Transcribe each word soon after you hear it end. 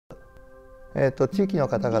地域の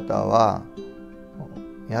方々は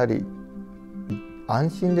やはり安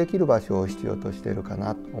心できる場所を必要としているか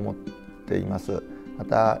なと思っています。ま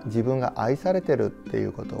た自分が愛されているってい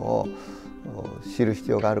うことを知る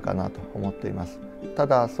必要があるかなと思っています。た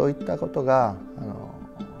だそういったことが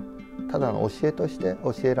ただの教えとして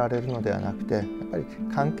教えられるのではなくて、やっぱり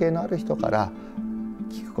関係のある人から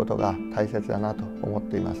聞くことが大切だなと思っ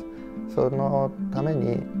ています。そのため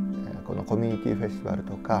にこのコミュニティフェスティバル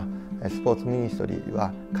とかスポーツミニストリー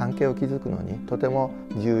は関係を築くのにとても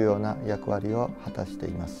重要な役割を果たして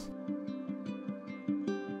います。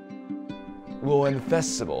Well, in the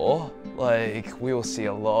festival, we will see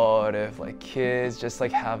a lot of kids just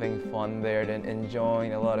having fun there and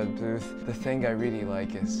enjoying a lot of booths. The thing I really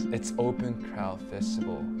like is it's open crowd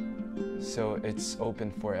festival, so it's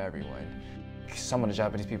open for everyone. Some of the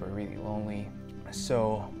Japanese people are really lonely,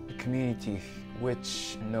 so the community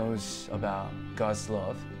which knows about God's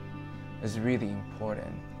love is really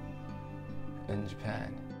important in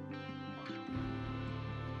Japan.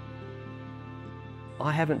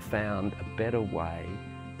 I haven't found a better way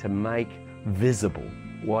to make visible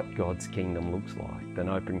what God's kingdom looks like than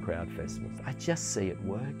open crowd festivals. I just see it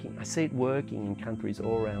working. I see it working in countries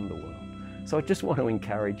all around the world. So I just want to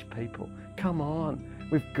encourage people, come on,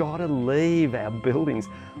 we've got to leave our buildings.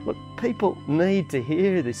 Look, people need to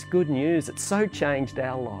hear this good news. It's so changed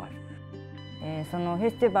our life. そのフ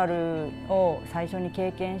ェスティバルを最初に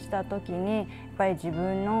経験した時にやっぱり自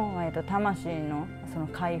分の魂のその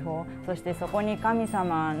解放、そしてそこに神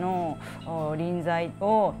様の臨在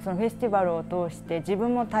をそのフェスティバルを通して自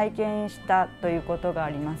分も体験したということが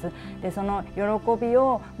あります。でその喜び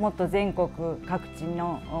をもっと全国各地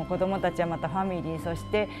の子どもたちやまたファミリー、そし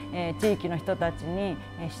て地域の人たちに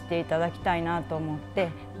知っていただきたいなと思って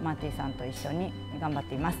マーティさんと一緒に頑張っ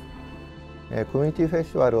ています。コミュニティフェ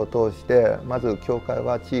スティバルを通してまず教会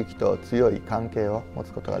は地域と強い関係を持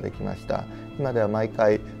つことができました。今では毎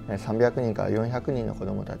回300人から400人の子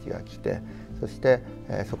どもたちが来て、そして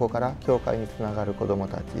そこから教会につながる子ども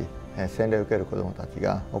たち、洗礼を受ける子どもたち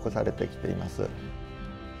が起こされてきています。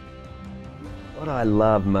What I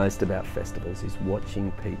love most about festivals is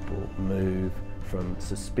watching people move from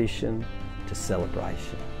suspicion to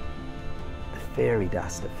celebration. The fairy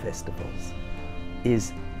dust of festivals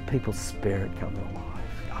is people's spirit come alive.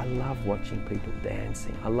 I love watching people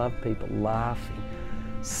dancing. I love people laughing.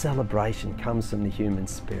 Celebration comes from the human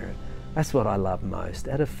spirit. That's what I love most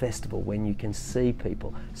at a festival, when you can see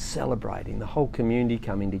people celebrating, the whole community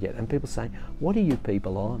coming together, and people saying, "What are you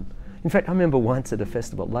people on?" In fact, I remember once at a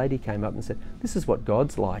festival, a lady came up and said, "This is what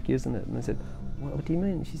God's like, isn't it?" And I said, "What do you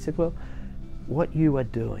mean?" She said, "Well, what you are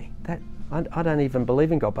doing. I don't even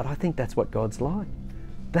believe in God, but I think that's what God's like.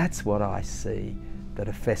 That's what I see that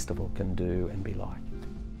a festival can do and be like."